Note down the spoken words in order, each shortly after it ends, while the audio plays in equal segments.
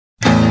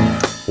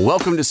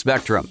Welcome to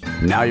Spectrum.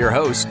 Now your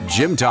host,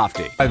 Jim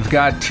Tofte. I've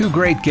got two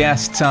great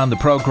guests on the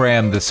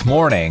program this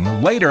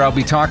morning. Later, I'll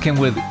be talking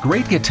with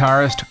great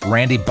guitarist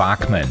Randy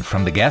Bachman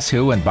from the Guess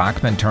Who and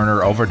Bachman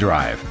Turner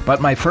Overdrive. But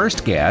my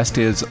first guest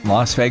is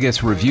Las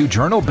Vegas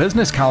Review-Journal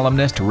business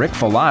columnist Rick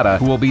Velotta,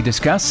 who will be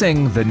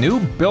discussing the new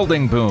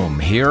building boom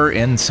here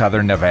in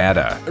Southern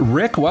Nevada.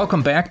 Rick,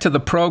 welcome back to the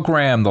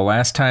program. The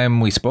last time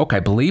we spoke, I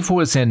believe,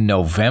 was in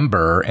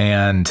November.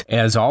 And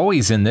as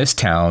always in this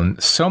town,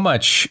 so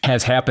much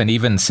has happened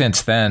even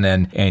since then,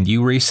 and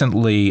you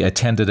recently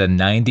attended a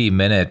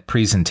 90-minute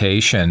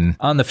presentation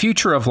on the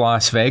future of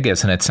Las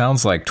Vegas, and it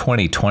sounds like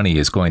 2020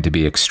 is going to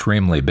be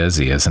extremely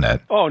busy, isn't it?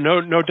 Oh,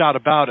 no doubt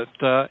about it.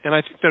 And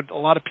I think that a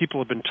lot of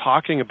people have been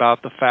talking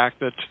about the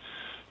fact that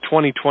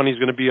 2020 is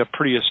going to be a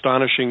pretty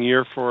astonishing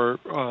year for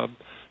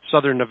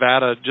Southern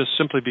Nevada, just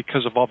simply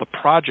because of all the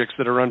projects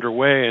that are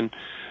underway, and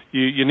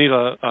you need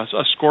a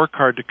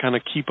scorecard to kind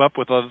of keep up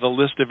with the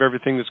list of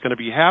everything that's going to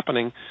be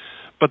happening.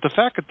 But the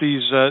fact that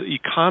these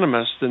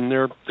economists, and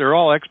they're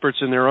all experts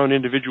in their own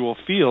individual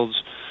fields,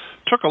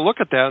 took a look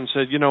at that and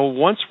said,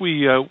 once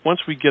we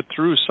get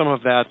through some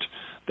of that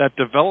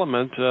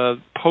development,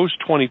 post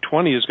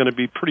 2020 is going to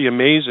be pretty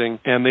amazing,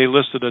 and they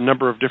listed a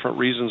number of different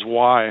reasons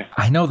why.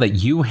 I know that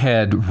you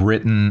had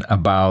written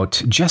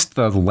about just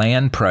the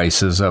land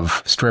prices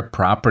of strip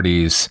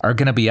properties are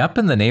going to be up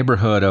in the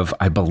neighborhood of,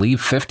 I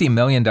believe, $50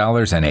 million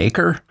an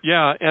acre.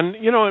 Yeah, and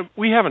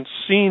we haven't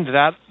seen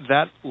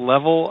that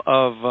level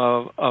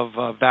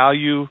of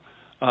value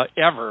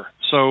ever.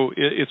 So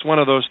it's one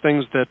of those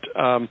things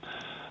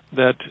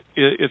that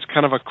it's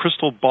kind of a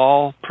crystal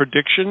ball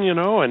prediction,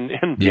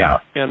 and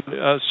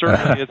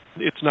certainly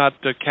it's not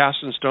cast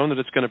in stone that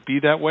it's going to be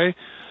that way.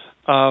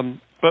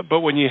 But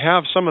when you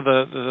have some of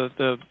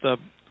the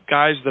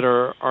guys that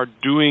are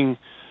doing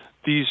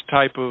these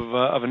type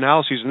of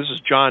analyses, and this is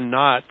John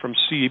Knott from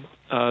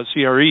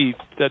CRE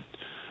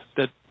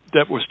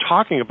that was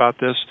talking about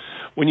this.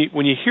 When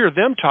you hear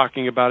them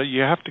talking about it,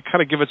 you have to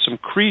kind of give it some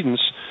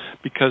credence,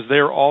 because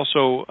they're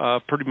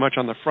also pretty much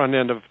on the front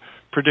end of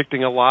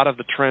predicting a lot of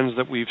the trends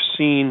that we've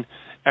seen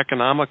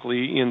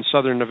economically in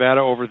Southern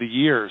Nevada over the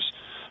years.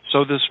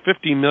 So this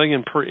 $50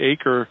 million per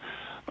acre,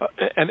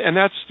 and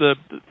that's the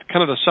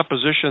kind of the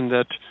supposition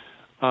that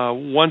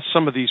once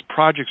some of these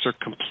projects are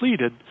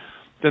completed,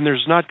 then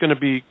there's not going to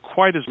be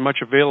quite as much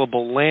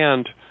available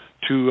land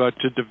to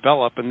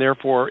develop, and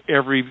therefore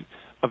every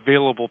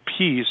available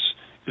piece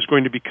is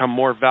going to become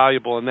more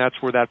valuable, and that's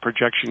where that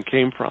projection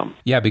came from.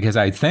 Yeah, because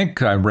I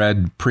think I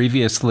read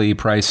previously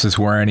prices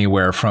were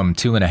anywhere from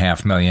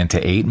 $2.5 million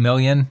to $8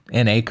 million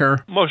an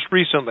acre. Most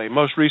recently,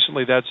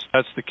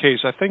 that's the case.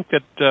 I think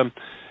that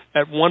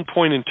at one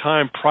point in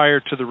time prior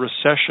to the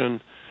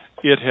recession,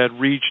 it had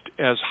reached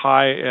as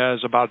high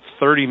as about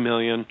 $30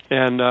 million,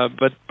 and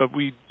but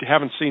we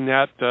haven't seen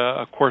that,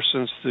 of course,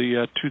 since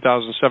the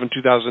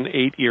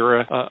 2007-2008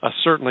 era.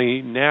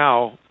 Certainly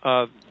now,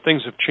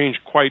 things have changed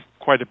quite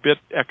a bit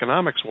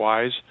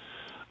economics-wise.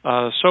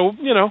 So,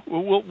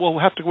 we'll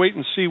have to wait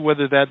and see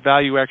whether that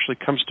value actually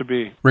comes to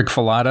be. Rick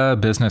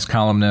Velotta, business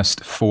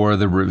columnist for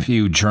the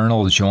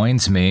Review-Journal,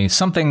 joins me.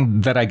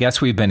 Something that I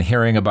guess we've been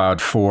hearing about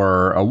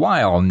for a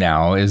while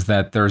now is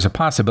that there's a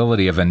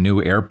possibility of a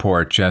new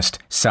airport just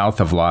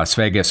south of Las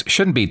Vegas.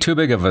 Shouldn't be too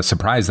big of a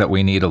surprise that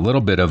we need a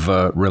little bit of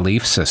a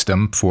relief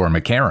system for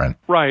McCarran.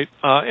 Right.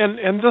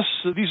 And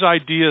these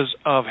ideas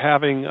of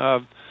having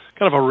kind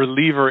of a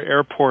reliever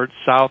airport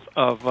south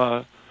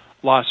of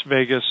Las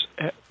Vegas,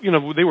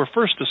 they were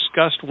first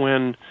discussed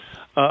when,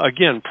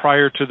 again,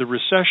 prior to the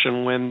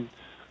recession, when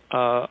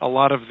a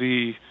lot of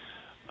the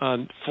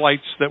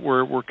flights that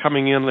were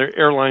coming in, their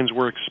airlines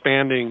were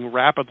expanding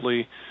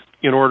rapidly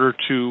in order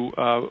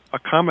to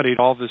accommodate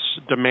all this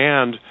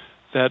demand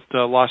that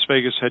Las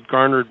Vegas had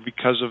garnered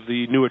because of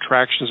the new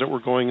attractions that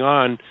were going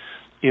on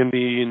in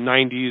the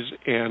 90s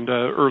and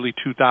early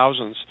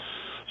 2000s.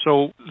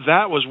 So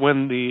that was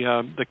when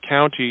the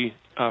county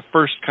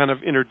first kind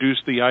of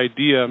introduced the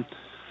idea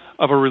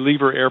of a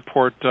reliever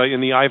airport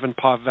in the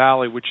Ivanpah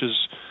Valley, which is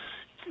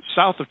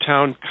south of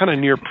town, kind of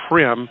near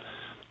Primm,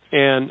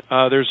 and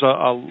there's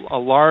a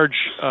large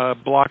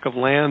block of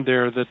land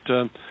there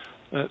that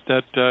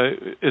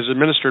is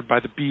administered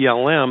by the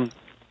BLM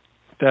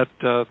that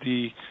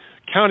the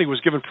county was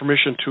given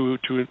permission to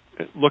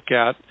look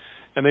at,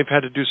 and they've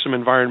had to do some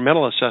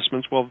environmental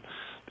assessments. Well,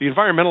 the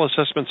environmental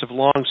assessments have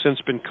long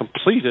since been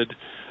completed,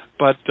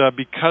 but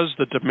because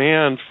the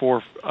demand for,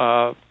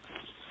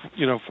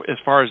 as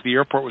far as the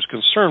airport was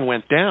concerned,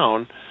 went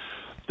down,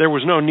 there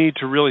was no need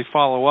to really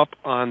follow up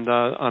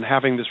on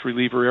having this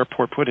reliever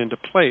airport put into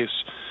place.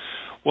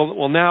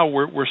 Well, now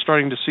we're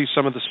starting to see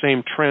some of the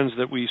same trends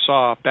that we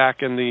saw back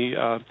in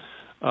the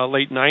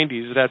late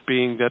 90s, that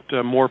being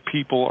that more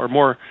people or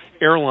more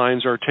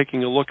airlines are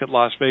taking a look at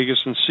Las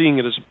Vegas and seeing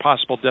it as a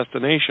possible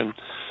destination.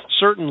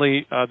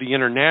 Certainly, the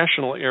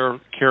international air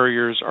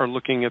carriers are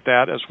looking at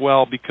that as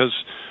well, because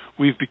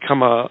we've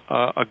become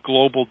a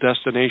global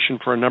destination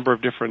for a number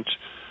of different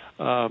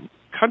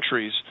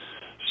countries.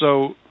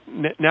 So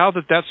now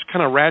that that's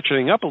kind of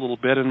ratcheting up a little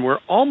bit, and we're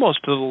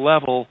almost to the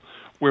level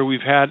where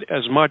we've had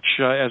as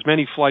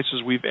many flights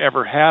as we've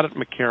ever had at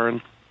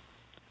McCarran,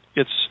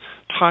 it's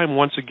time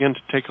once again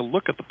to take a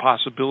look at the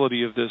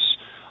possibility of this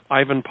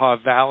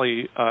Ivanpah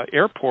Valley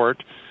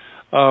airport,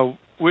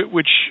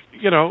 which,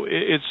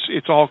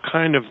 it's all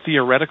kind of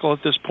theoretical at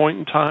this point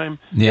in time.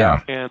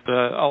 Yeah. And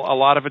a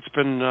lot of it's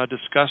been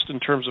discussed in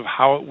terms of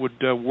how it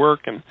would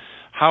work and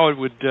how it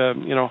would,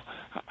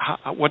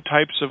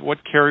 what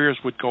carriers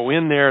would go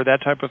in there,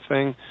 that type of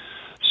thing.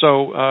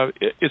 So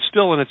it's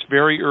still in its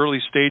very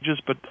early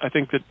stages, but I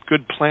think that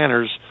good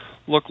planners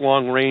look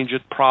long range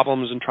at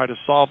problems and try to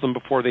solve them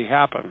before they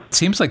happen. It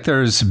seems like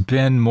there's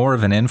been more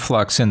of an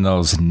influx in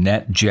those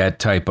NetJet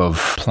type of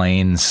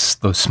planes,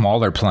 those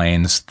smaller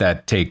planes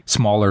that take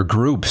smaller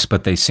groups,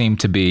 but they seem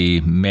to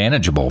be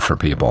manageable for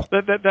people.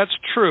 That's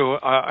true.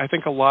 I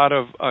think a lot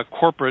of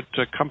corporate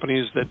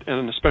companies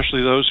and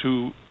especially those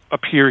who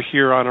appear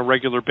here on a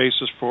regular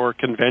basis for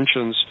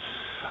conventions,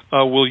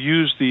 will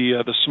use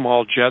the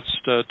small jets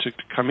to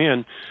come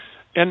in.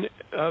 And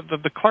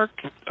the Clark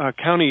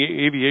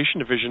County Aviation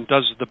Division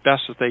does the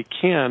best that they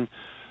can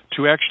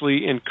to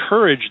actually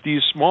encourage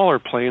these smaller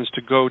planes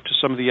to go to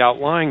some of the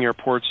outlying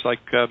airports like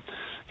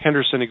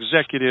Henderson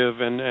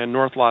Executive and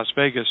North Las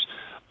Vegas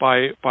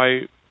by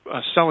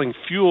selling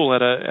fuel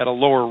at a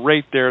lower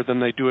rate there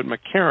than they do at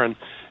McCarran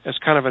as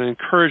kind of an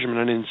encouragement,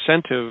 an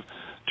incentive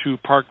to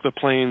park the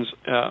planes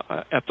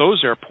at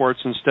those airports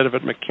instead of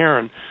at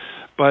McCarran.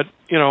 But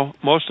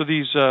most of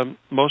these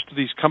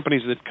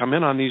companies that come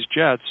in on these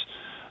jets,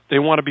 they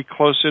want to be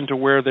close into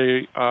where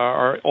they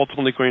are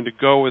ultimately going to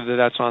go, whether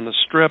that's on the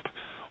Strip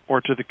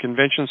or to the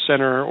convention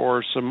center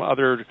or some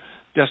other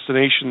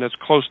destination that's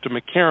close to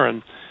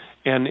McCarran,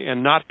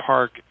 and not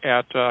park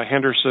at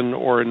Henderson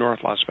or in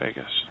North Las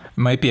Vegas.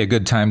 Might be a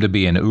good time to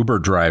be an Uber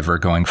driver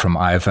going from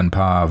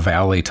Ivanpah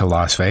Valley to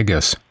Las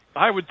Vegas.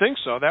 I would think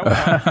so. That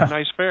would be a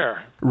nice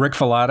fare. Rick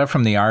Velotta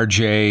from the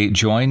RJ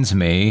joins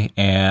me,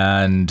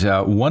 and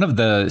one of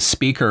the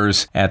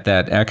speakers at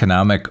that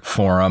economic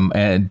forum,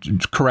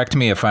 and correct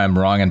me if I'm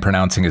wrong in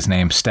pronouncing his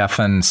name,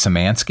 Stefan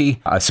Szymanski,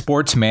 a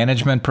sports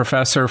management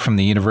professor from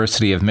the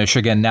University of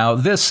Michigan. Now,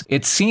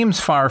 it seems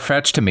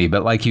far-fetched to me,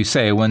 but like you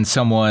say, when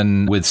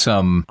someone with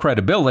some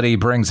credibility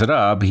brings it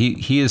up,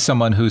 he is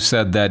someone who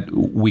said that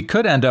we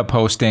could end up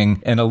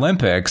hosting an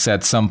Olympics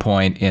at some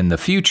point in the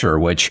future,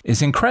 which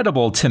is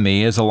incredible to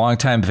me as a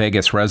longtime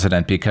Vegas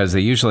resident, because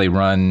they usually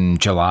run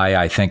July,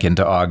 I think,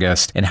 into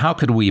August. And how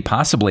could we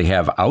possibly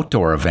have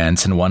outdoor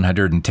events in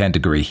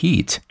 110-degree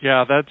heat?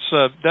 Yeah,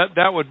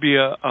 that would be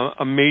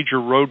a major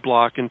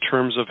roadblock in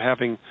terms of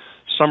having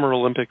Summer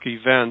Olympic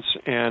events.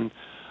 And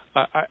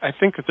I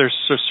think that there's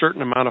a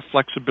certain amount of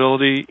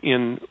flexibility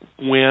in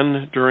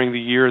when during the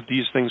year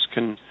these things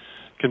can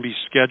be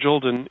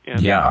scheduled, and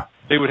yeah,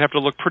 they would have to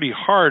look pretty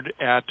hard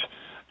at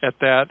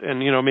that, and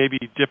maybe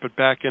dip it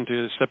back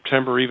into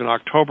September, even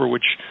October,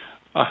 which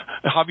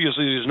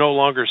obviously is no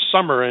longer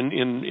summer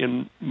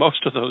in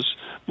most of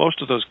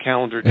those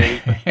calendar days.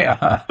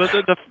 Yeah. But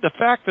the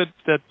fact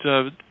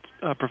that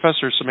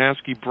Professor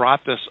Szymanski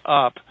brought this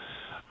up,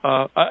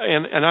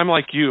 and I'm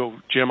like you,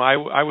 Jim, I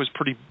was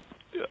pretty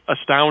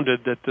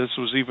astounded that this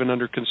was even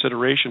under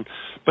consideration,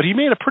 but he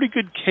made a pretty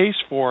good case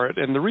for it,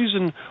 and the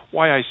reason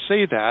why I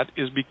say that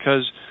is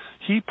because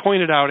he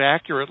pointed out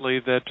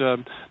accurately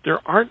that there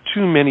aren't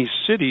too many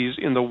cities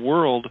in the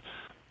world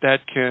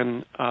that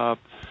can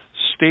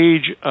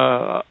stage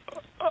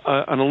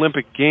an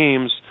Olympic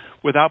Games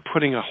without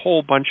putting a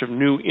whole bunch of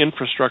new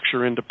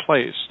infrastructure into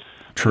place.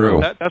 True.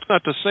 That's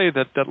not to say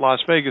that Las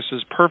Vegas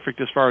is perfect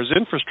as far as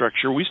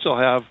infrastructure. We still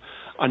have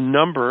a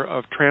number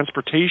of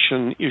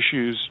transportation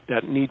issues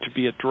that need to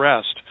be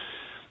addressed.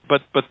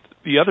 But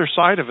the other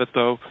side of it,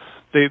 though,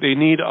 they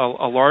need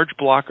a large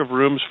block of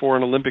rooms for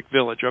an Olympic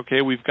Village.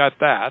 Okay, we've got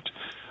that.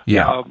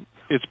 Yeah.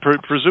 It's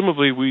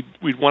presumably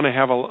we'd want to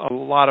have a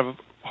lot of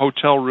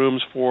hotel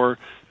rooms for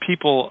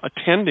people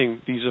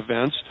attending these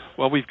events.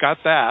 Well, we've got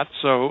that,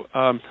 so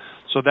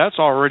that's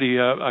already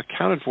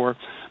accounted for.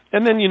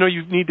 And then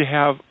you need to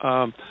have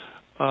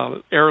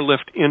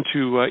airlift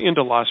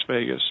into Las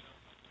Vegas.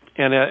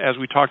 And as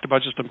we talked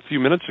about just a few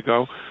minutes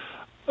ago,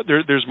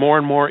 there's more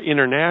and more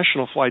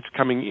international flights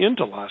coming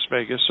into Las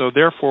Vegas. So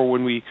therefore,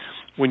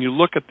 when you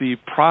look at the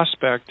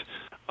prospect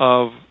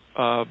of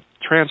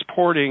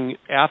transporting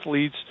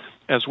athletes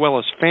as well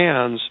as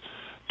fans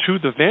to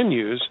the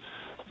venues,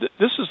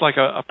 this is like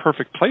a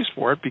perfect place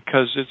for it,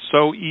 because it's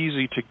so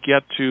easy to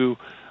get to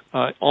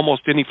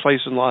almost any place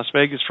in Las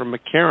Vegas from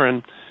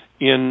McCarran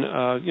in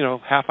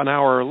half an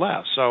hour or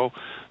less. So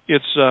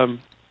it's a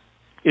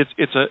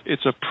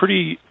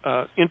pretty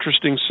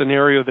interesting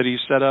scenario that he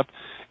set up,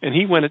 and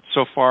he went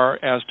so far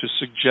as to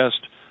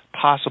suggest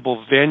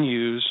possible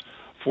venues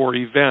for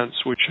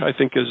events, which I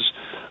think is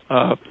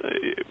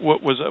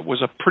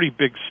was a pretty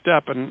big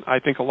step. And I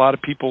think a lot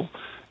of people,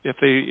 if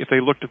they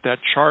looked at that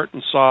chart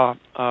and saw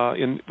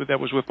that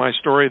was with my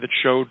story that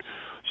showed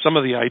some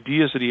of the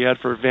ideas that he had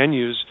for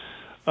venues,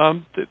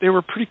 they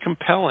were pretty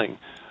compelling.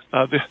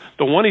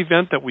 The one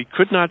event that we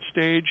could not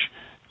stage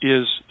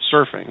is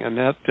surfing, and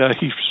that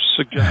he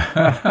suggests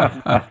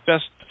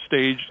best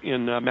staged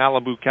in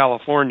Malibu,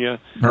 California,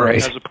 right,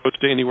 as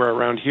opposed to anywhere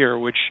around here,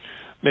 which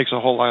makes a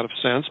whole lot of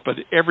sense. But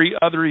every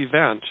other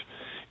event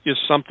is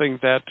something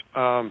that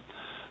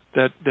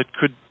that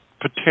could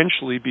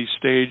potentially be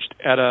staged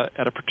at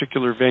a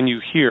particular venue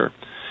here.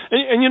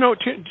 And you know,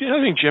 the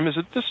other thing, Jim, is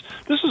that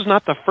this is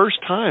not the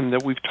first time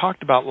that we've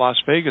talked about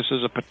Las Vegas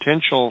as a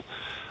potential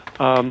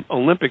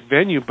Olympic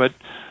venue, but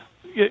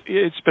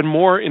it's been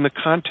more in the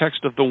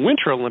context of the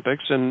Winter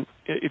Olympics. And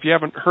if you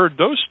haven't heard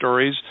those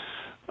stories,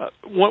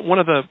 one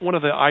of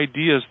the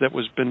ideas that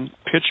was been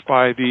pitched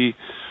by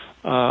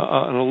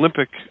an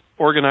Olympic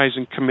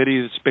organizing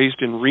committee that's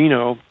based in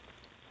Reno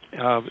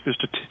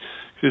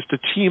is to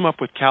team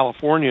up with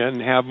California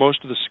and have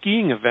most of the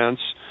skiing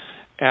events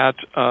at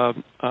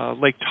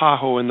Lake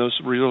Tahoe and those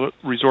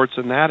resorts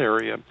in that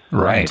area.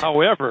 right.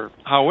 However,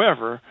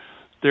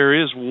 there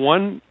is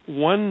one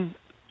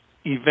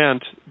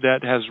event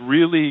that has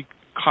really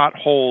caught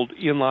hold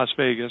in Las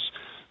Vegas,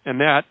 and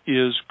that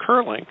is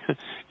curling.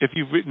 If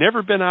you've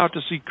never been out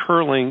to see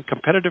curling,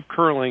 competitive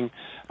curling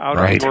out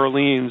right. in New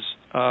Orleans,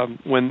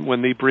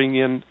 when they bring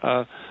in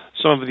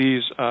some of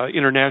these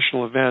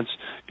international events,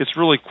 it's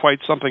really quite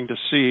something to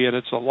see, and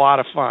it's a lot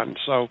of fun.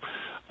 So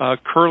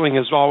curling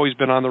has always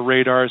been on the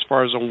radar as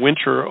far as a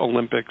Winter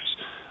Olympics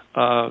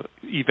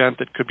event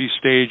that could be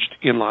staged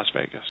in Las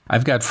Vegas.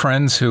 I've got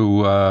friends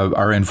who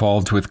are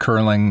involved with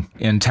curling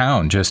in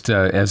town, just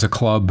as a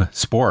club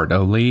sport, a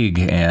league.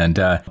 And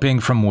being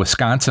from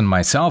Wisconsin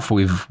myself,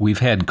 we've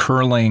had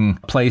curling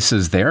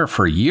places there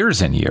for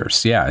years and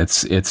years. Yeah,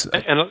 it's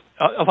and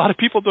a lot of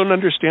people don't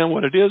understand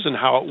what it is and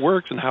how it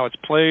works and how it's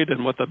played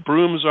and what the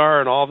brooms are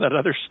and all that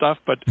other stuff.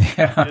 But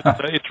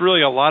it's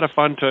really a lot of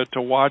fun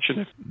to watch.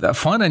 And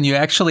fun, and you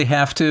actually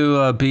have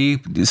to be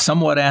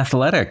somewhat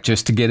athletic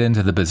just to get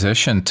into the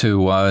position to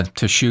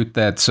shoot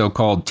that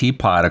so-called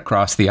teapot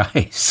across the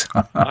ice.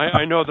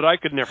 I know that I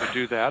could never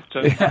do that.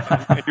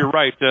 And you're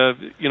right.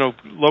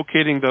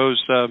 Locating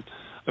those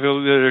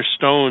there's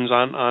stones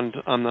on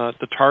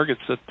the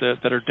targets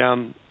that are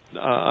down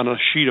on a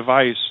sheet of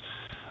ice.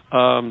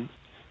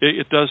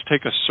 It does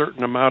take a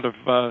certain amount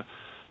of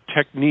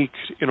technique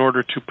in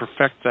order to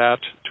perfect that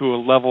to a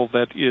level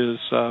that is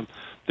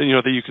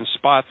that you can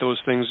spot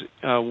those things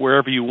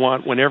wherever you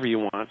want, whenever you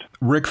want.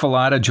 Rick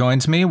Velotta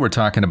joins me. We're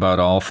talking about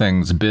all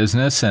things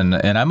business, and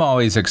I'm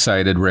always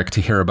excited, Rick,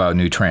 to hear about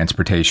new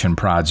transportation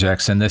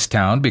projects in this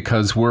town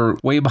because we're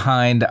way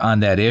behind on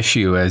that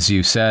issue, as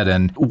you said.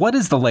 And what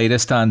is the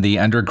latest on the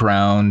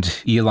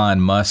underground Elon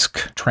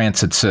Musk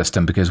transit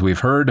system? Because we've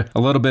heard a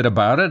little bit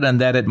about it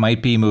and that it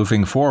might be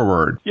moving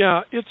forward.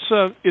 Yeah, it's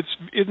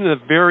in the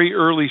very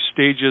early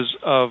stages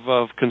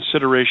of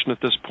consideration at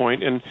this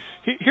point, and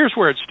here's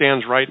where it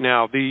stands right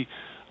now. The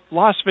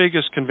Las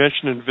Vegas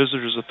Convention and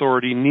Visitors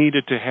Authority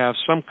needed to have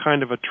some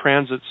kind of a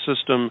transit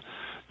system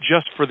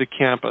just for the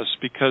campus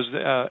because,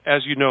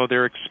 as you know,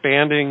 they're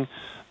expanding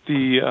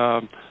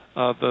the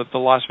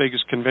Las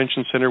Vegas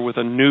Convention Center with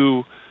a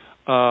new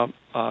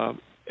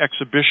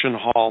exhibition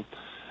hall.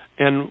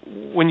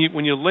 And when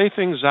you lay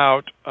things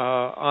out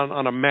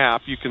on a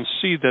map, you can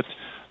see that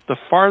the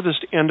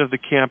farthest end of the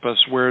campus,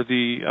 where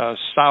the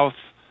south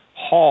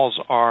halls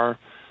are,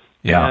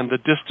 and the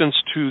distance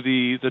to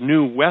the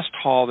new West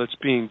Hall that's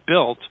being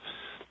built,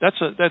 that's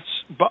as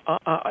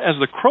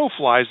the crow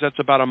flies, that's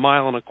about 1.25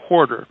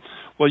 miles.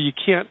 Well, you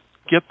can't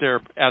get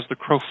there as the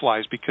crow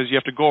flies because you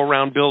have to go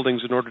around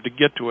buildings in order to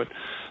get to it.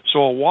 So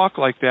a walk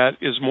like that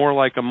is more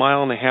like 1.5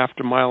 miles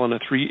to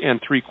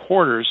 1.75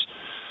 miles.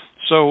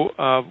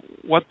 So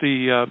what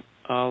the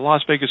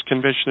Las Vegas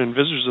Convention and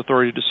Visitors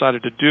Authority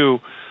decided to do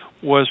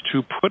was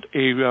to put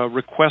a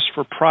request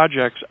for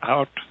projects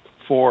out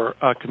for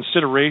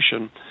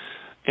consideration.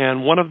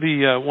 And one of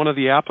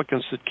the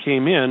applicants that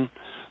came in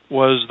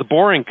was the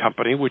Boring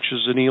Company, which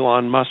is an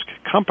Elon Musk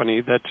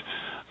company that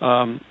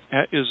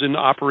is in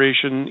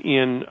operation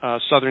in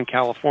Southern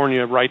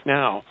California right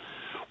now.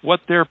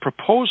 What their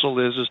proposal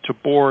is to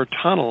bore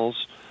tunnels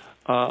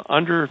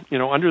under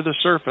the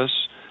surface,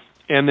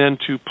 and then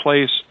to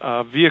place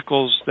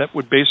vehicles that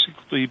would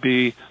basically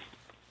be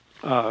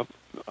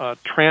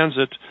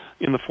transit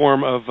in the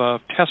form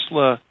of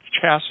Tesla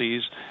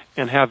chassis,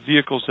 and have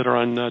vehicles that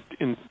are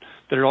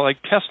that are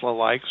like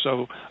Tesla-like.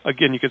 So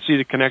again, you can see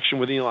the connection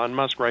with Elon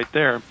Musk right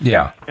there.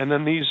 Yeah. And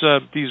then these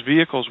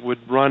vehicles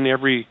would run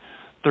every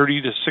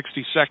 30 to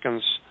 60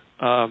 seconds,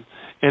 and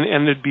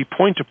it'd be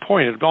point to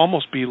point. It'd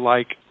almost be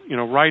like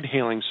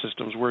ride-hailing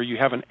systems where you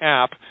have an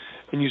app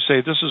and you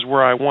say, "This is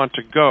where I want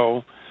to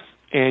go,"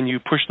 and you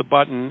push the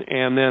button,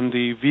 and then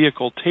the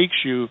vehicle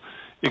takes you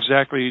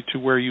exactly to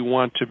where you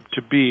want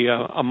to be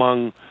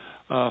among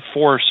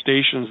 4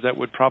 stations that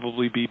would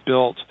probably be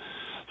built.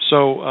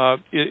 So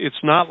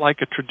it's not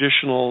like a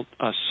traditional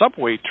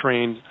subway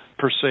train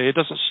per se. It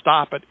doesn't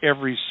stop at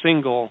every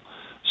single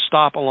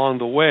stop along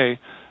the way,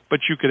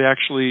 but you could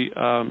actually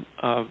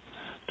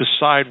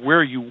decide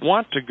where you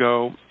want to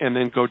go and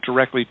then go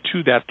directly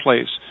to that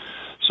place.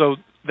 So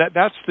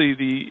that's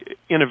the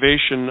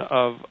innovation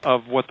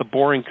of what the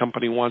Boring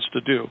Company wants to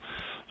do.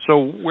 So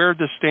where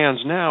this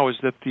stands now is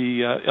that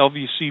the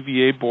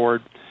LVCVA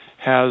board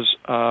has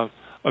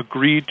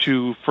agreed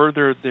to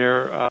further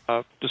their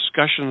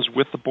discussions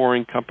with the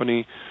boring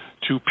company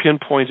to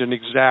pinpoint an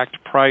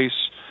exact price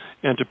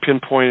and to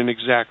pinpoint an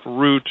exact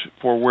route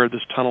for where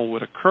this tunnel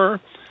would occur.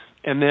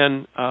 And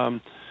then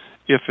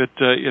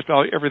if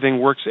everything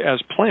works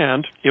as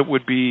planned, it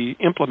would be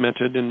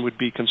implemented and would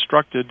be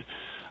constructed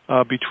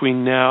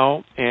between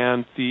now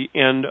and the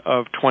end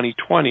of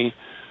 2020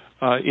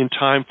 in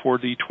time for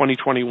the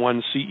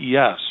 2021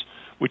 CES,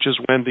 which is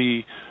when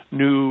the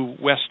new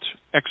West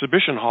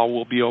Exhibition Hall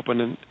will be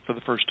open for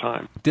the first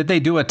time. Did they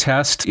do a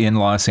test in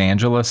Los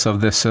Angeles of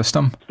this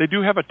system? They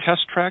do have a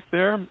test track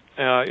there.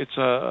 It's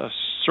a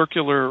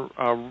circular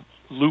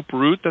loop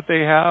route that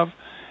they have,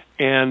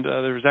 and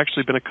there's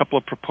actually been a couple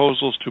of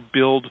proposals to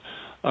build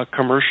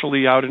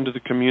commercially out into the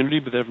community,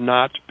 but they have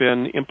not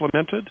been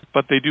implemented.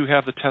 But they do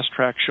have the test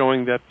track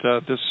showing that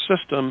this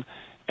system,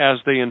 as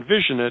they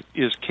envision it,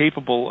 is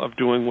capable of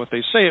doing what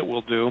they say it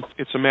will do.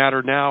 It's a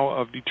matter now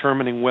of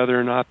determining whether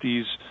or not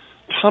these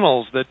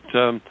tunnels that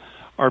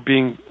are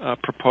being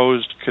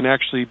proposed can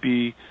actually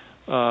be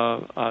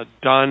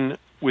done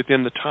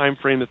within the time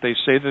frame that they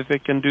say that they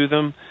can do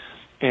them,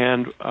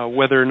 and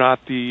whether or not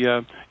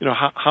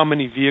how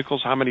many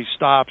vehicles, how many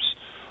stops,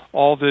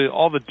 all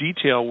the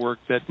detail work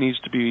that needs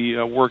to be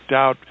worked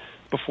out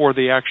before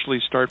they actually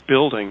start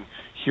building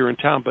here in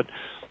town. But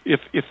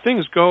if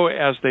things go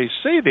as they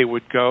say they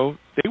would go,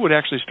 they would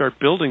actually start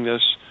building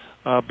this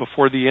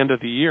before the end of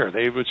the year.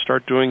 They would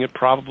start doing it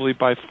probably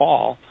by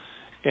fall,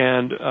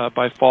 and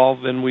by fall,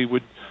 then we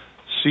would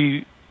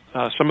see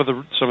some of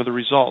the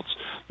results.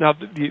 Now,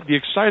 the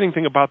exciting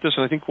thing about this,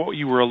 and I think what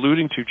you were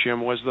alluding to,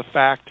 Jim, was the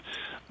fact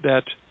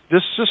that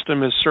this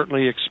system is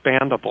certainly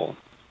expandable,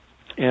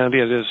 and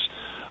it is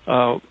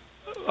a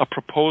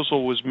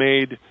proposal was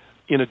made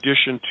in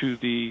addition to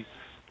the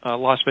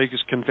Las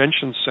Vegas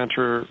Convention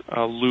Center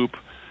loop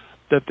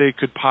that they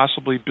could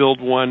possibly build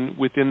one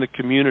within the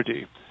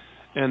community,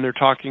 and they're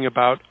talking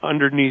about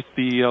underneath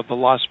the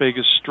Las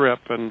Vegas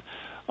Strip and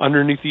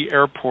underneath the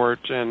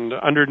airport and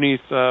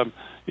underneath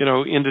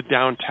into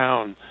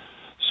downtown.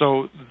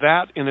 So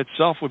that in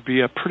itself would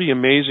be a pretty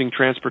amazing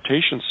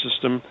transportation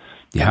system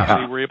if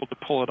they were able to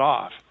pull it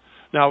off.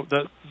 Now,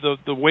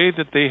 the way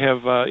that they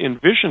have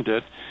envisioned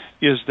it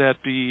is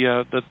that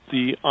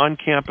the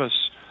on-campus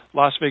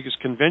Las Vegas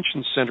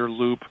Convention Center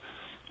loop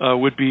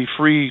would be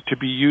free to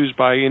be used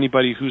by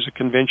anybody who's a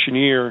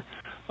conventioneer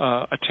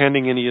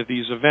attending any of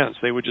these events.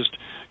 They would just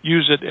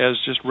use it as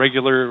just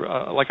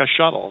regular, like a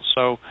shuttle.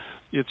 So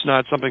it's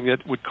not something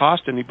that would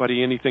cost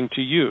anybody anything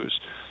to use.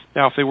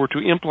 Now, if they were to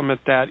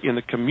implement that in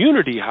the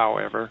community,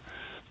 however,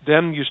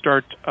 then you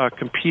start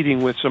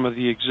competing with some of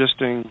the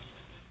existing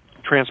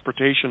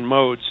transportation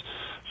modes,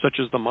 such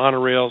as the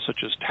monorail,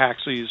 such as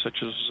taxis,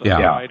 such as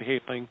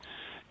ride-hailing.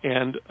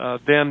 And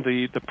then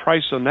the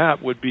price on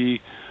that would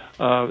be,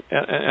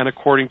 and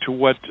according to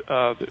what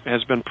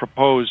has been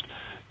proposed,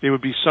 they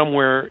would be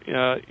somewhere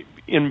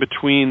in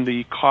between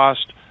the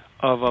cost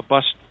of a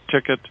bus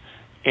ticket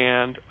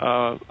and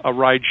a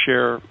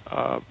rideshare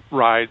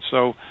ride.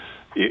 So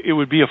it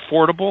would be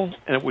affordable,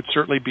 and it would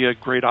certainly be a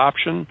great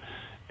option.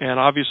 And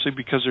obviously,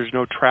 because there's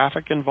no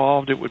traffic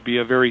involved, it would be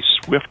a very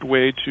swift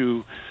way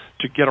to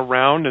get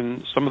around.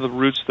 And some of the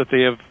routes that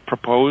they have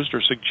proposed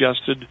or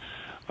suggested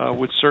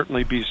would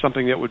certainly be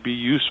something that would be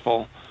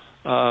useful,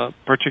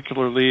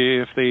 particularly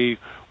if they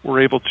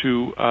were able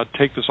to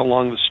take this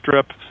along the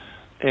Strip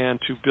and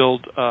to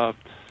build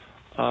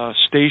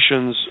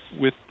stations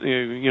with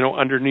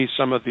underneath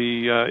some of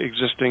the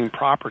existing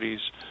properties.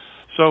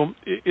 So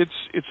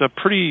it's a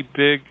pretty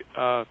big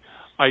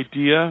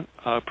idea,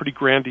 pretty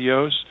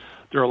grandiose.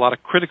 There are a lot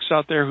of critics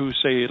out there who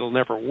say it'll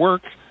never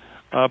work,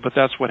 but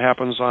that's what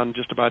happens on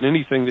just about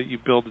anything that you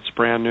build that's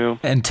brand new.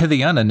 And to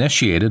the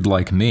uninitiated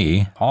like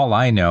me, all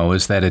I know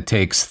is that it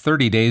takes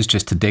 30 days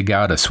just to dig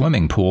out a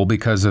swimming pool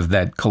because of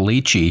that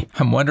caliche.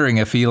 I'm wondering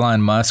if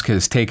Elon Musk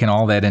has taken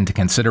all that into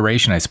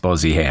consideration. I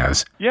suppose he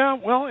has. Yeah,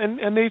 well, and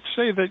they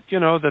say that,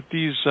 that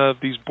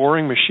these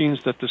boring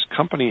machines that this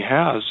company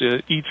has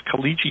eats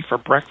caliche for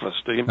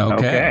breakfast. They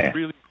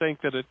really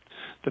think that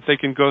they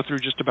can go through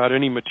just about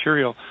any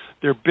material.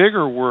 Their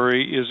bigger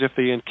worry is if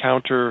they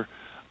encounter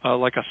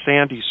like a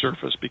sandy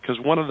surface, because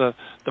one of the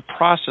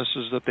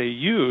processes that they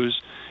use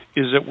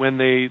is that when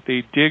they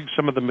dig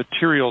some of the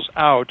materials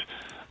out,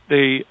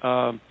 they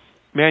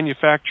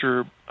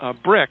manufacture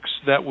bricks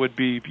that would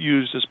be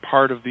used as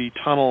part of the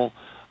tunnel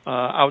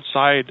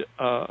outside.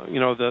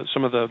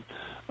 Some of the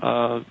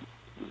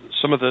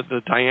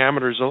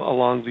diameters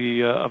along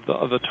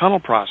the tunnel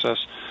process.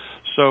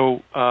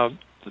 So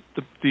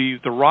the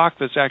rock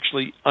that's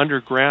actually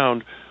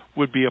underground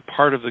would be a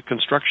part of the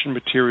construction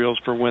materials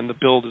for when the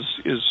build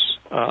is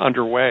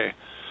underway.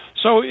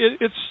 So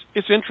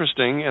it's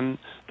interesting, and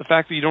the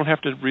fact that you don't have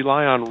to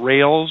rely on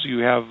rails, you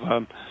have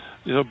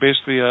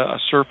basically a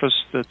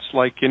surface that's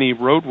like any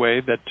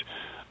roadway that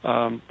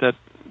a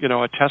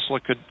Tesla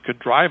could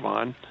drive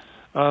on.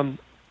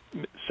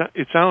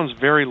 It sounds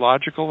very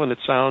logical, and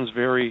it sounds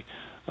very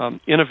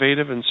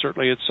innovative, and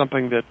certainly it's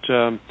something that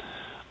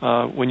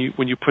when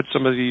you put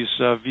some of these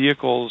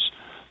vehicles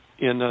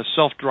in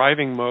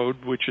self-driving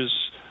mode, which is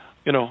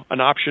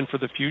an option for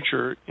the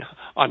future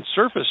on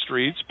surface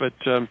streets, but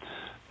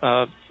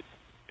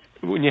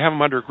when you have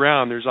them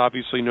underground, there's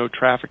obviously no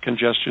traffic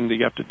congestion that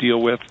you have to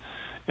deal with,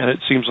 and it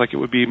seems like it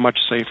would be much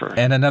safer.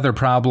 And another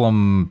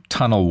problem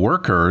tunnel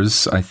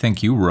workers, I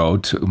think you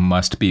wrote,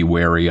 must be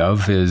wary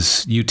of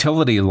is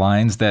utility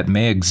lines that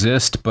may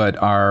exist but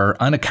are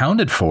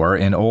unaccounted for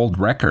in old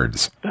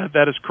records.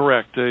 That is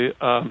correct.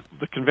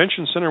 The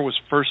convention center was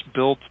first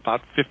built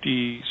about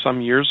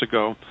 50-some years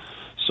ago,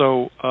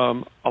 so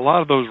a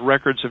lot of those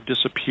records have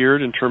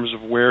disappeared in terms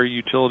of where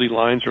utility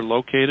lines are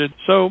located.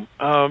 So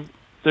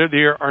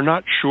they are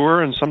not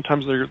sure, and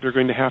sometimes they're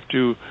going to have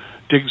to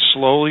dig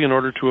slowly in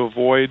order to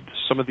avoid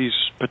some of these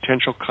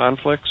potential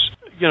conflicts.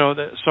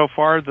 So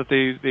far that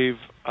they've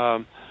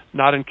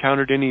not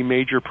encountered any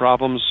major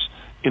problems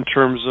in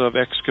terms of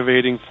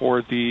excavating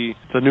for the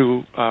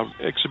new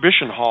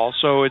exhibition hall.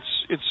 So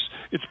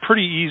it's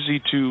pretty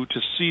easy to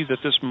see that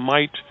this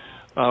might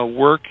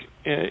work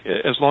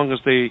as long as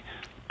they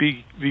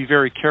be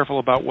very careful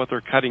about what they're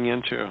cutting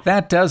into.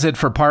 That does it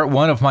for part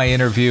one of my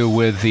interview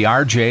with the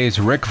RJ's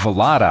Rick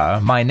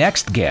Velotta. My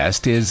next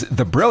guest is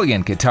the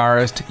brilliant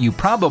guitarist you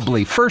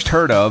probably first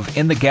heard of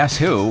in the Guess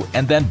Who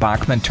and then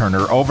Bachman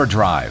Turner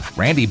Overdrive.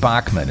 Randy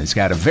Bachman has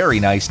got a very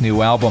nice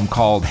new album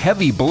called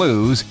Heavy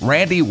Blues.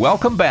 Randy,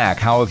 welcome back.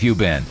 How have you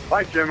been?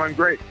 Hi, Jim. I'm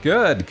great.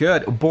 Good.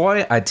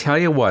 Boy, I tell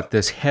you what,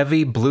 this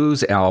Heavy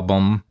Blues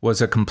album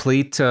was a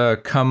complete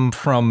come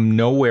from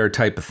nowhere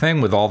type of thing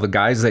with all the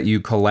guys that you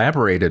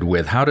collaborated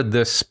with. How did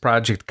this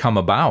project come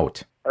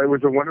about? It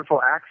was a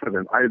wonderful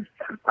accident.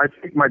 I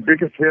think my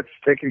biggest hits,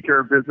 Taking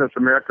Care of Business,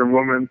 American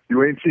Woman,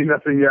 You Ain't Seen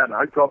Nothing Yet,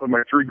 I call them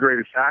my three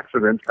greatest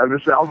accidents. And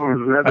this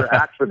album is another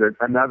accident.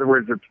 In other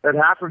words, it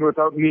happened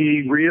without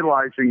me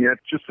realizing it,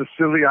 just a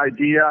silly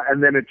idea,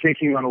 and then it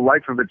taking on a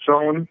life of its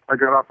own. I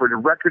got offered a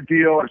record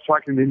deal. I was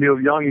talking to Neil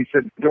Young. He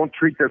said, don't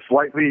treat this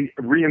lightly.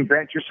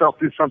 Reinvent yourself.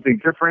 Do something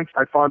different.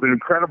 I found an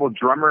incredible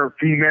drummer,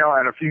 female,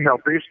 and a female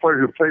bass player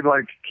who played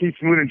like Keith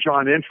Moon and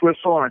John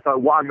Entwistle. And I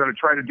thought, wow, I'm going to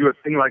try to do a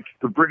thing like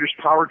the British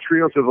power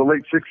trios of the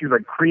late 60s,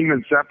 like Cream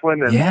and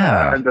Zeppelin and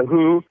The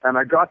Who. And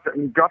I got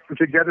them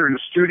together in the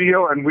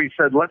studio, and we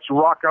said, let's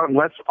rock out and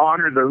let's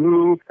honor The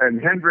Who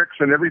and Hendrix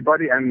and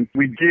everybody. And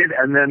we did.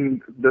 And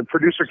then the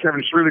producer,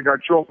 Kevin Shirley, got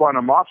Joel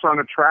Bonamassa on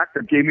a track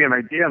that gave me an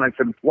idea. And I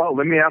said, well,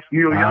 let me ask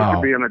Neil Young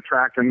to be on a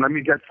track, and let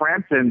me get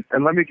Frampton,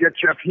 and let me get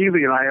Jeff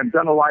Healey. And I had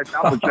done a live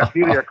album with Jeff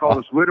Healey. I called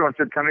his widow and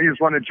said, can I use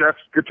one of Jeff's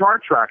guitar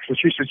tracks? And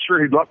she said,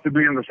 sure, he'd love to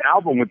be on this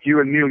album with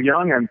you and Neil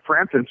Young and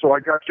Frampton. So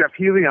I got Jeff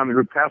Healey on there,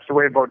 who passed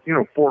away about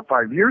 4 or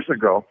 5 years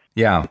ago.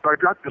 Yeah. So I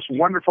got this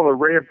wonderful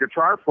array of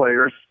guitar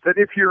players that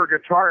if you're a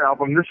guitar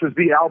album, this is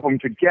the album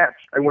to get.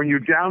 And when you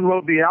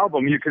download the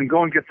album, you can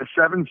go and get the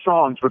 7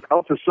 songs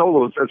without the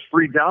solos as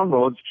free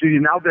downloads. So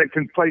you now then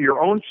can play your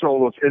own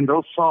solos in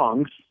those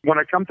songs. When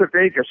I come to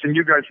Vegas and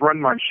you guys run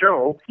my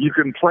show, you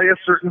can play a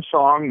certain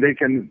song.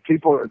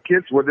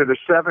 Kids, whether they're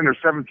 7 or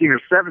 17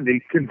 or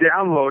 70, can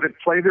download it,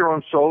 play their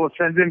own solo,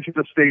 send it into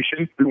the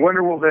station. The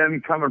winner will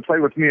then come and play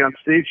with me on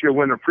stage. He'll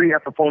win a free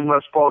Epiphone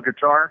Les Paul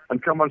guitar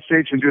and come on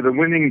stage and do the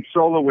winning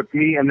solo with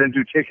me, and then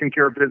do Taking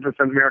Care of Business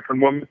and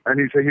American Woman, and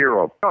he's a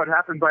hero. Oh, it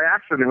happened by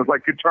accident. It was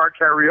like guitar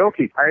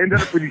karaoke. I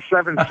ended up with these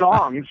 7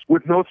 songs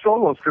with no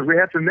solos because we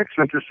had to mix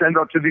them to send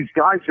out to these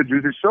guys to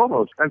do their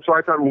solos. And so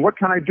I thought, well, what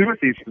can I do with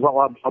these?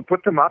 Well, I'll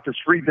put them up as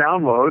free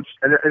downloads,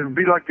 and it'll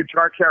be like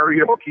guitar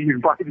karaoke. You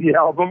buy the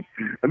album,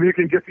 and you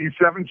can get these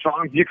 7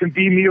 songs. You can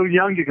be Neil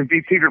Young, you can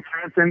be Peter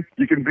Frampton,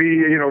 you can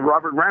be,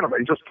 Robert Randall,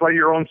 and just play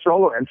your own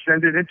solo and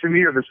send it into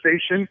me or the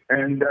station.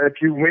 And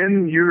if you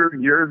win, you're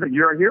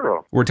a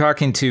hero. We're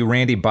talking to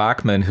Randy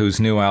Bachman, whose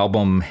new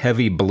album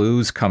Heavy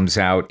Blues comes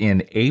out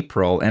in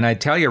April. And I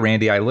tell you,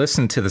 Randy, I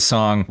listened to the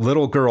song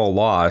Little Girl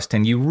Lost,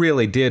 and you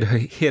really did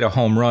hit a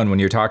home run when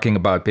you're talking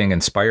about being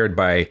inspired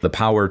by the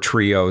power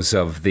trios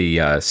of the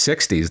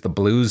 60s, the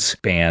blues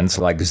bands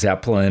like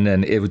Zeppelin,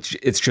 and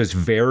it's just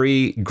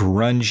very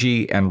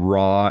grungy and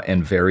raw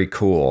and very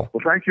cool.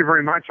 Well, thank you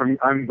very much.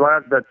 I'm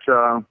glad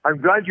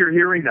you're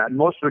hearing that.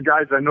 Most of the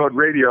guys I know at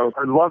radio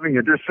are loving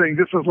it. They're saying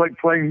this is like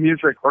playing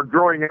music or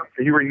growing up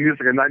hearing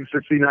music in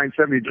 1969,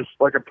 70, just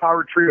like a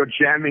power trio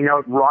jamming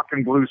out rock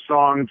and blues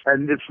songs.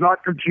 And it's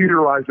not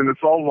computerized, and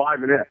it's all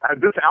live. And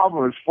this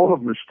album is full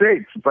of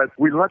mistakes, but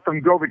we let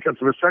them go because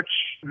there's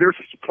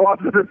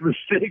positive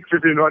mistakes,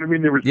 if you know what I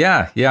mean. There was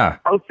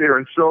out there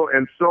and so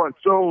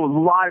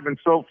live and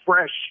so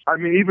fresh. I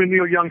mean, even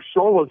Neil Young's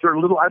solos are a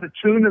little out of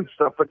tune and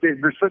stuff, but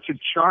there's such a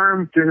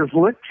charm to his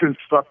licks and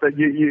stuff that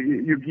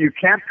you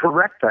can't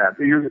correct that.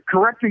 You're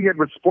correcting it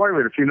would spoil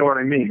it, if you know what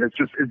I mean.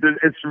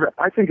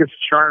 I think it's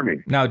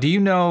charming. Now, do you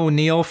know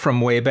Neil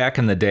from way back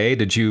in the day?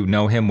 Did you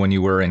know him when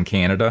you were in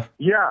Canada?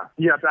 Yeah,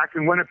 back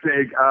in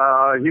Winnipeg.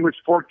 He was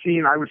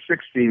 14, I was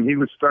 16. He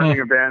was starting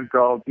a band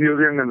called Neil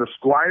Young and the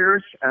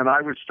Squires, and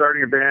I was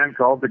starting a band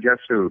called The Guess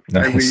Who.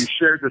 Nice. And we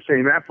shared the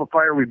same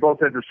amplifier. We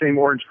both had the same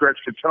orange Gretsch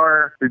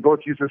guitar. We both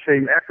used the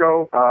same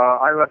echo.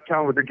 I left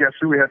town with the Guess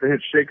Who. We had to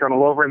hit Shake on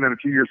All Over, and then a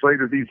few years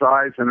later, These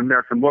Eyes and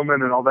American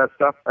Woman and all that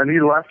stuff. And he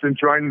left and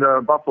joined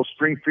Buffalo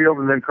Springfield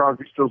and then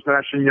Crosby, Stills,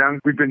 Nash & Young.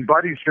 We've been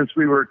buddies since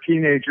we were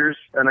teenagers,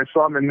 and I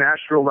saw him in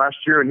Nashville last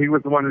year, and he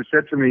was the one who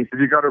said to me, if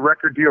you got a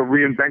record deal,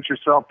 reinvent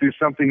yourself, do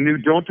something new.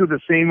 Don't do the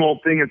same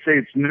old thing and say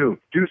it's new.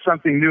 Do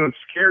something new and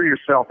scare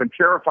yourself and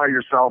terrify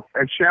yourself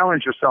and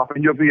challenge yourself,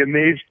 and you'll be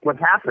amazed what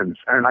happens.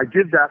 And I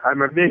did that.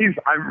 I'm amazed.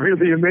 I'm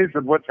really amazed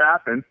at what's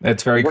happened.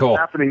 That's very cool.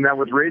 What's happening now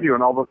with radio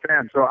and all the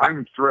fans. So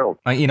I'm thrilled.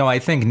 I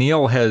think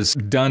Neil has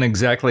done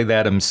exactly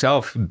that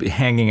himself,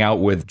 hanging out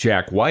with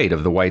Jack White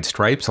of the White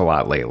Stripes a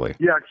lot lately.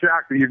 Yeah,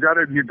 exactly. You got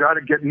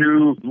to get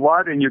new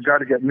blood, and you got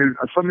to get new.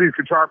 Some of these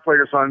guitar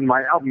players on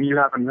my album you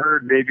haven't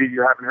heard. Maybe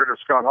you haven't heard of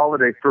Scott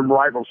Holiday from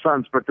Rival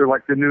Sons, but they're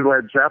like the new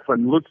Led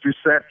Zeppelin. Luke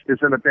Doucette is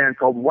in a band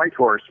called White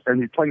Horse,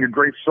 and he's playing a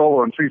great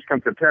solo on Please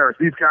Come to Paris.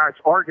 These guys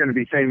are going to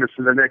be famous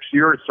in the next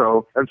year or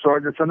so, and so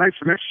it's a nice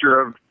mixture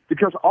of,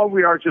 because all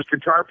we are is just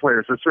guitar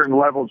players at certain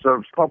levels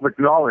of public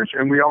knowledge,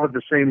 and we all have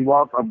the same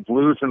love of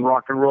blues and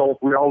rock and roll.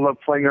 We all love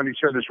playing on each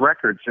other's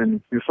records,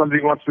 and if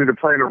somebody wants me to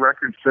play on a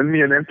record, send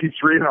me an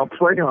MP3 and I'll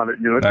play on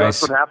it. Nice.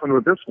 That's what happened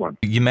with this one.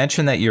 You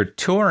mentioned that you're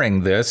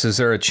touring this. Is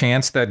there a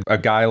chance that a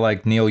guy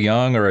like Neil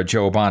Young or a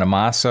Joe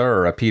Bonamassa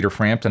or a Peter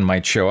Frampton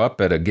might show up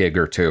at a gig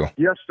or two?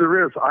 Yes,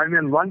 there is. I'm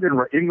in London,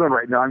 England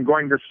right now. I'm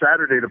going this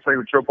Saturday to play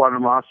with Joe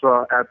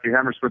Bonamassa at the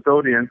Hammersmith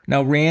Odeon.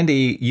 Now,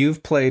 Randy,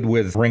 you've played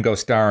with Ringo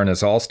Starr and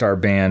his all-star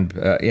band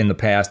in the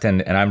past,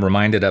 and I'm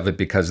reminded of it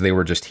because they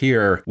were just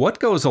here. What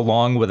goes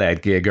along with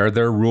that gig? Are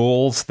there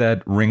rules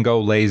that Ringo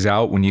lays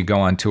out when you go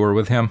on tour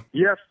with him?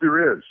 Yes,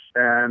 there is.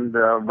 And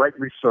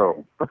rightly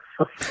so.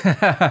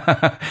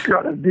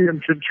 Got to be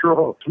in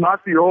control. It's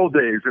not the old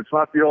days. And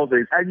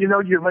you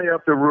lay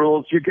out the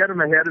rules. You get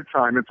them ahead of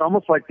time. It's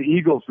almost like the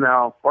Eagles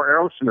now or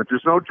Aerosmith.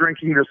 There's no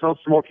drinking. There's no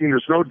smoking.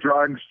 There's no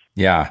drugs.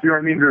 Yeah. You know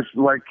what I mean? There's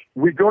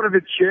we go to the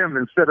gym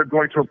instead of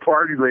going to a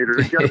party later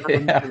to get from a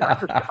meeting.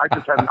 I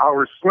just had an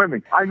hour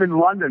swimming. I'm in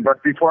London,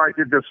 but before I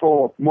did this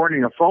whole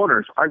morning of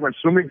phoners, I went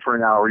swimming for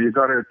an hour. You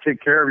got to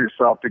take care of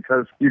yourself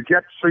because you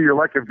get so you're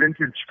like a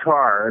vintage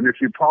car. And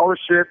if you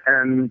polish it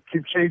and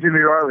keep changing the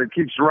oil, it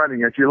keeps running.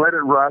 If you let it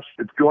rust,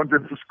 it's going to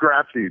the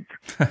scrap heap.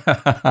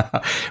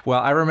 Well,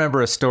 I remember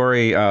a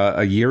story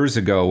years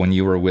ago when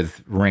you were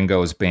with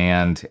Ringo's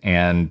band,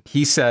 and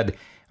he said,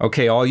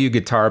 okay, all you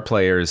guitar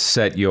players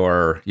set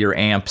your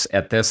amps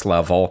at this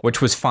level, which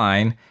was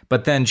fine.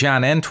 But then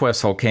John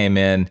Entwistle came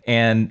in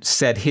and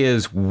set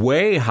his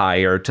way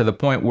higher to the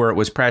point where it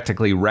was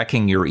practically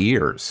wrecking your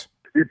ears.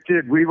 It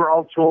did. We were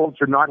all told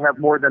to not have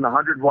more than a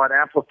 100-watt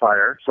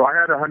amplifier. So I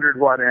had a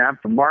 100-watt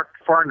amp. Mark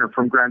Farner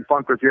from Grand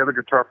Funk was the other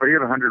guitar player. He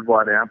had a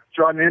 100-watt amp.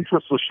 John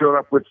Entwistle showed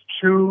up with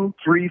two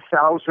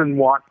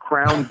 3,000-watt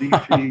Crown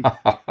DC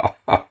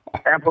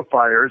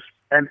amplifiers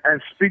and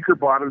speaker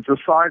bottoms the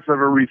size of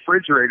a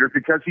refrigerator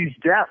because he's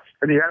deaf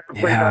and he has to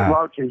play that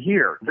loud to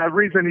hear. The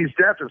reason he's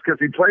deaf is because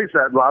he plays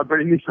that loud, but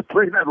he needs to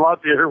play that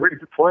loud to hear what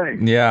he's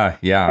playing. Yeah.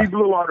 He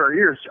blew out our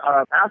ears.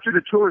 After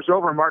the tour was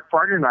over, Mark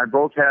Farner and I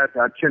both had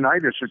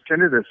tinnitus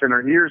in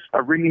our ears,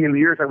 ringing in the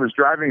ears that was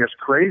driving us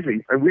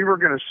crazy. And we were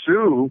going to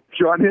sue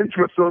John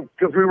Entwistle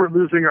because we were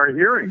losing our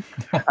hearing.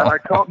 And I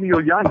called Neil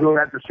Young, who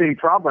had the same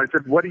problem. I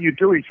said, what do you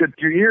do? He said,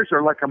 your ears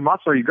are like a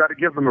muscle. You got to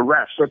give them a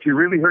rest. So if you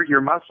really hurt your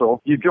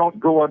muscle, you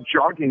don't go out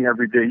jogging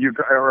every day.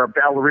 Or a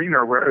ballerina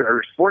or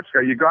a sports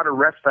guy. You got to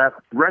rest that.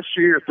 Rest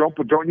your ears.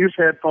 Don't use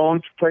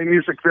headphones. Play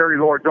music very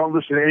low. Or don't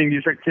listen to any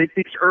music. Take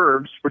these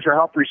herbs, which will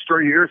help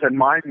restore your ears. And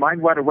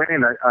mine went away,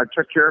 and I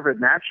took care of it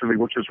naturally,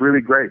 which was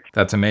really great.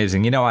 That's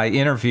amazing. I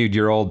interviewed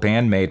your old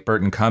bandmate,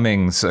 Burton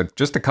Cummings,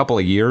 just a couple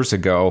of years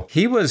ago.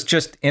 He was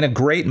just in a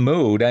great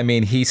mood. I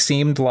mean, he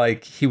seemed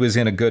like he was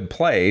in a good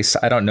place.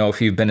 I don't know if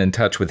you've been in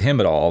touch with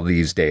him at all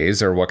these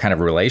days or what kind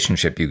of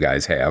relationship you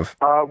guys have.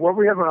 Well,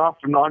 we have an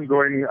often ongoing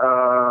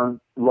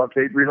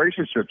love-hate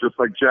relationship, just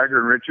like Jagger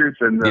and Richards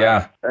and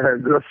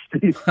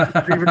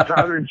Steven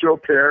Tyler and Joe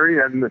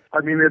Perry. And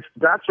I mean,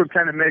 that's what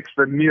kind of makes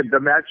the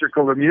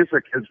magical of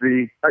music is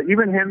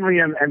even Henley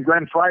and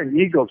Glenn Frey and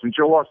Eagles and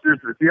Joe Walsh.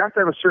 You have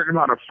to have a certain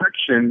amount of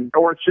friction,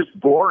 or it's just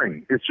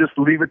boring. It's just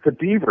leave it to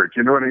Beaver. Do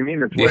you know what I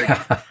mean? It's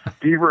like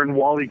Beaver and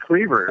Wally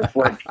Cleaver. It's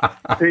like,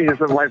 hey,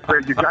 isn't life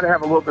great? You got to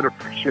have a little bit of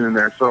friction in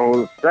there.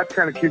 So that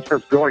kind of keeps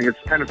us going. It's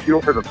kind of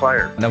fuel for the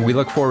fire. Now we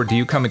look forward to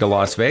you coming to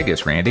Las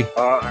Vegas, Randy.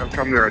 I'll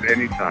come there at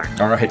any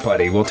time. All right,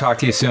 buddy. We'll talk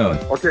to you soon.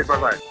 Okay,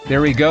 bye-bye.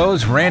 There he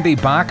goes, Randy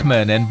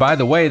Bachman. And by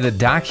the way, the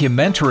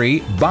documentary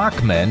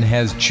Bachman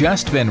has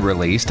just been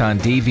released on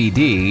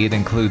DVD. It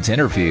includes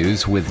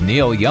interviews with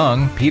Neil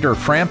Young, Peter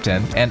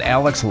Frampton, and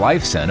Alex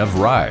Lifeson of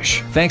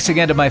Rush. Thanks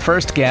again to my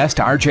first guest,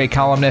 RJ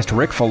columnist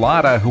Rick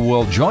Velotta, who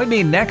will join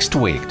me next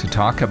week to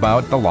talk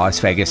about the Las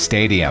Vegas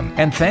Stadium.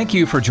 And thank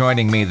you for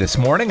joining me this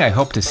morning. I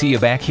hope to see you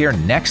back here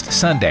next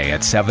Sunday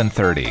at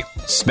 7:30.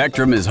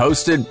 Spectrum is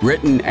hosted,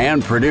 written,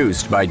 and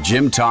produced by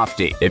Jim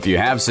Tofte. If you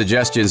have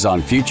suggestions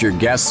on future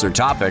guests or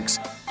topics,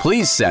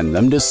 please send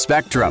them to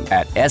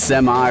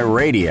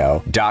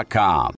spectrum@smiradio.com.